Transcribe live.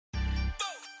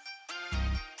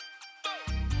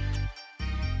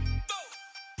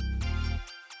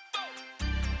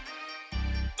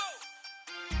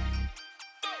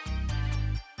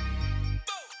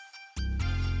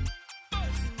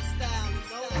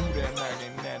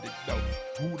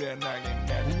that knockin'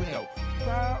 at the door?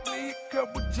 Probably a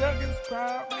couple juggins,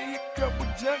 probably a couple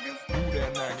juggins. Who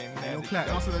that knockin' at the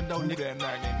door? Who that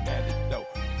knockin' at the door?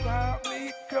 Probably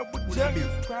a couple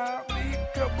juggins, probably a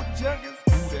couple juggins.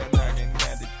 Who that knockin'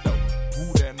 at the door?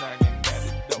 Who that knockin' at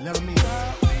the door? Let 'em in.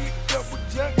 Probably a couple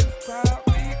juggins,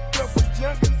 probably a couple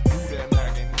juggins. Who that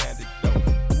knockin' at the door?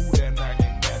 Who that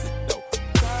knockin' at the door?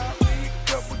 Probably a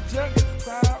couple juggins,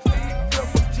 probably a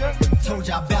couple juggins. Told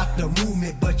y'all about the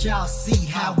movement, but y'all see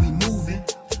how we moving.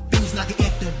 Things knocking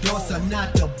at the door, so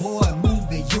not the boy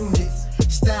moving units.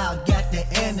 Style got the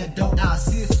antidote. I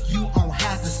assist you on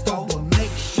how to store, but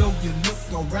make sure you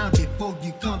look around before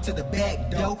you come to the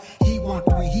back door. He want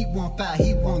 3, he want 5,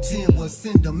 he want 10. Well,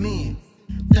 send them in.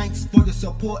 Thanks for the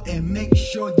support and make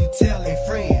sure you tell a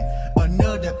friend.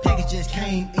 Another package just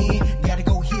came in. Gotta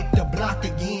go hit the block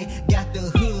again. Got the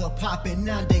hood popping,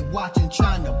 now they watching,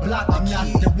 trying to block the kid.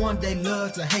 I'm not the one they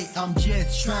love to hate, I'm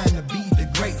just trying to be the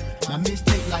great. My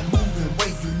mistake like moving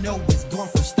weight, you know it's going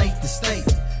from state to state.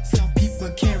 Some people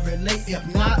can't relate, if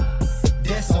not,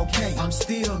 that's okay. I'm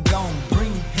still gon'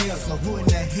 bring hell, so who in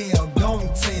the hell gon'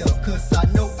 tell? Cause I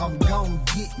know I'm gon'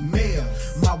 get mail.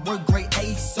 My work grade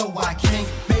A, so I can't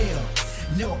fail.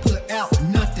 Never put out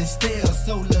nothing stale,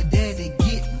 so lil' daddy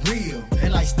get real.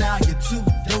 And like style you too,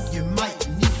 though you might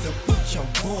need to put your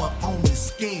boy on the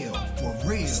scale, for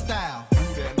real. Style.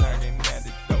 Who that knockin' at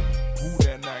the door? Who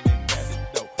that knockin' at the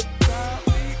door?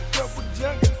 Probably a couple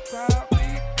juggins, probably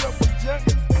a couple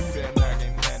juggins. Who that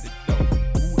knockin' at the door?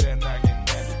 Who that knockin'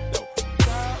 at the door?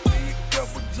 Probably a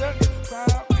couple juggins,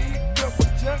 probably a couple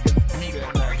juggins. Who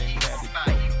that knockin' at the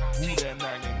door? Who that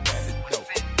knockin' at the door?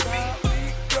 Probably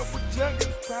a couple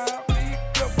juggins, probably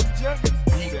a couple juggins.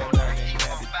 Who that knockin'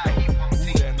 at the door? Who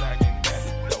that knockin' at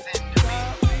the door?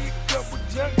 Probably a couple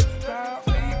juggins,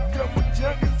 probably a couple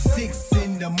juggins. 6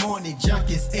 in the morning,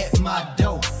 junkies at my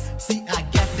door. See, I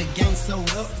got the game sold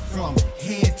up from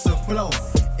head to flow.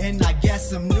 And I got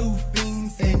some new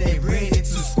things and they ready to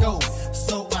score.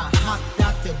 So I hopped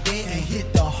out the bed and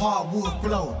hit the hardwood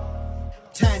floor.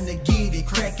 Time to get it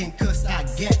crackin' cause I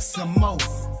got some more.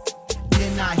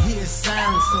 Then I hear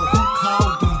sirens, so who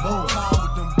called them boys?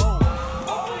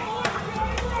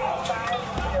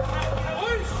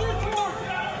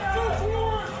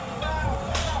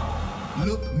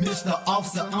 Look, Mr.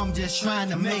 Officer, I'm just trying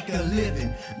to make a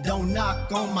living. Don't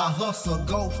knock on my hustle,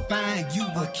 go find you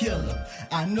a killer.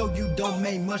 I know you don't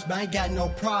make much, but I ain't got no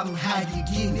problem how you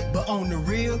getting it. But on the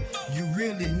real, you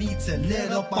really need to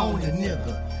let up on the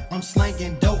nigga. I'm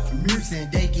slanging dope music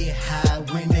and they get high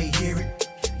when they hear it.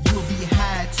 You'll be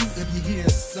high too if you hear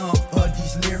some of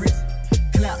these lyrics.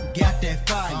 Clap got that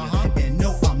fire, and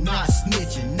no, I'm not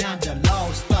snitching. Now the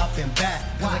law's stopping back,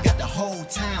 cause I got the whole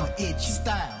town itchy.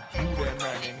 Style. Who that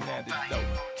knockin' at the door?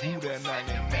 Who that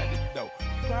knockin' at the door?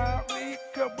 Probably a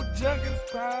couple juggins,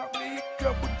 probably a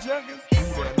couple juggins.